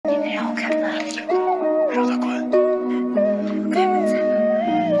好看吗？让他滚！开门再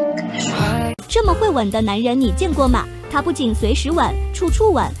跟他说。这么会吻的男人你见过吗？他不仅随时吻、处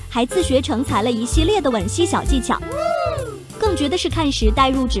处吻，还自学成才了一系列的吻戏小技巧。更绝的是看时代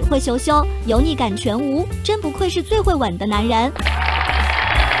入只会羞羞，油腻感全无，真不愧是最会吻的男人。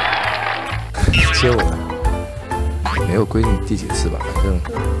接吻没有规定第几次吧，反正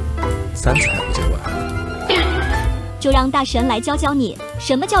3次还不接吻。就让大神来教教你，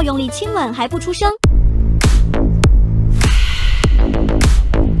什么叫用力亲吻还不出声。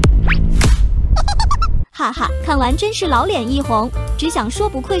哈哈，看完真是老脸一红，只想说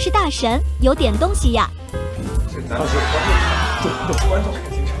不愧是大神，有点东西呀。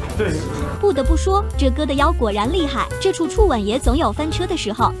对，不得不说，这哥的腰果然厉害，这处触吻也总有翻车的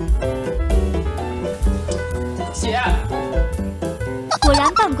时候。姐，果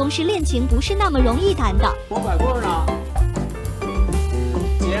然办公室恋情不是那么容易谈的。我拐棍呢。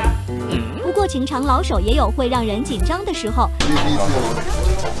姐，不过情场老手也有会让人紧张的时候。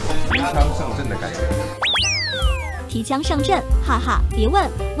提枪上阵的感觉。提枪上阵，哈哈，别问，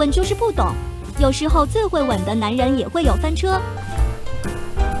吻就是不懂。有时候最会吻的男人也会有翻车。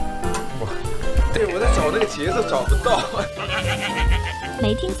对，我在找那个节奏找不到。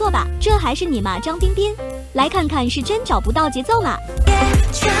没听错吧？这还是你吗，张彬彬？来看看是真找不到节奏吗？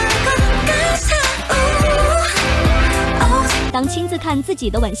当亲自看自己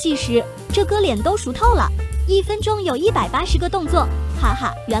的吻戏时，这哥脸都熟透了。1分钟有180个动作，哈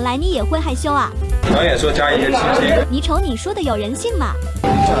哈，原来你也会害羞啊！导演说加一些情节，你瞅你说的有人信吗？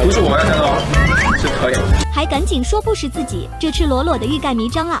不是我要加的哦，是可以。还赶紧说不是自己，这赤裸裸的欲盖弥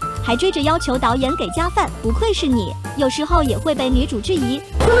彰啊！还追着要求导演给加饭，不愧是你。有时候也会被女主质疑，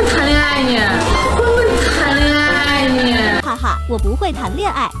会不会谈恋爱你？会不会谈恋爱你？哈哈，我不会谈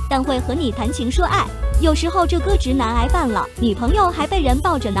恋爱，但会和你谈情说爱。有时候这哥直男癌犯了，女朋友还被人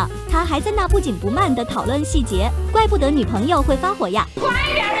抱着呢，他还在那不紧不慢地讨论细节，怪不得女朋友会发火呀！快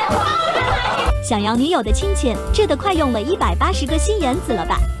点的，想要女友的亲亲，这得快用了180个心眼子了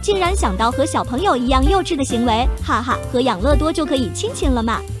吧？竟然想到和小朋友一样幼稚的行为，哈哈，和养乐多就可以亲亲了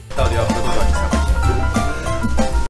吗？到底要喝多少你才会